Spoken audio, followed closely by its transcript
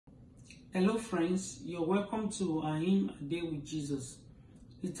Hello friends, you're welcome to our hymn A Day with Jesus.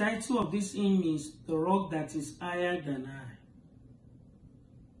 The title of this hymn is The Rock That Is Higher Than I.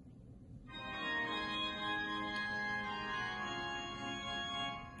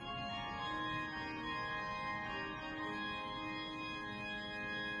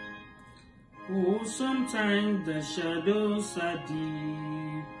 Oh, sometimes the shadows are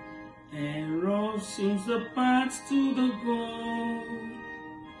deep, and rough seems the path to the goal,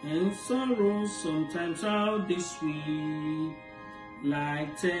 and sorrow sometimes how they sweep,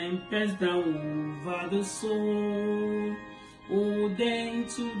 like tempest down over the soul. Oh, then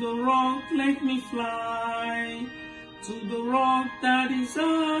to the rock let me fly, to the rock that is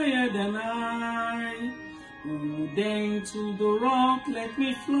higher than I. Oh, then to the rock let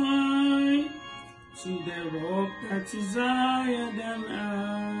me fly, to the rock that is higher than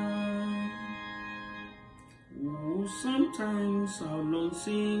I. Oh, sometimes how long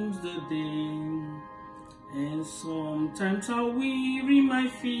seems the day, and sometimes how weary my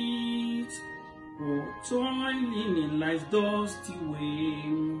feet, or toiling in life's dusty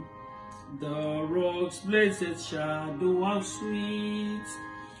way. The rock's blessed shadow how sweet.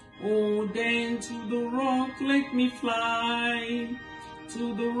 Oh, then to the rock let me fly,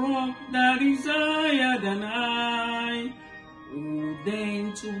 to the rock that is higher than I. Oh,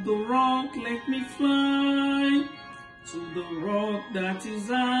 then to the rock let me fly, to the rock that is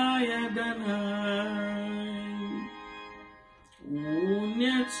higher than I. Oh,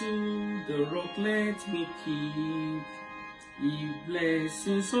 near to the rock let me keep, if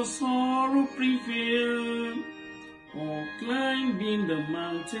blessings or sorrow prevail, or climbing the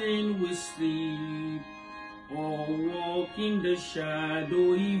mountain we sleep, or walk in the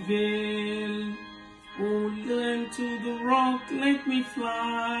shadowy vale. Oh, then to the rock let me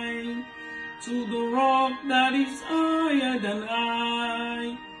fly, to the rock that is higher than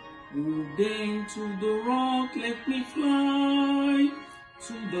I. Oh, then to the rock let me fly,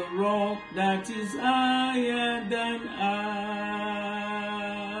 to the rock that is higher than I.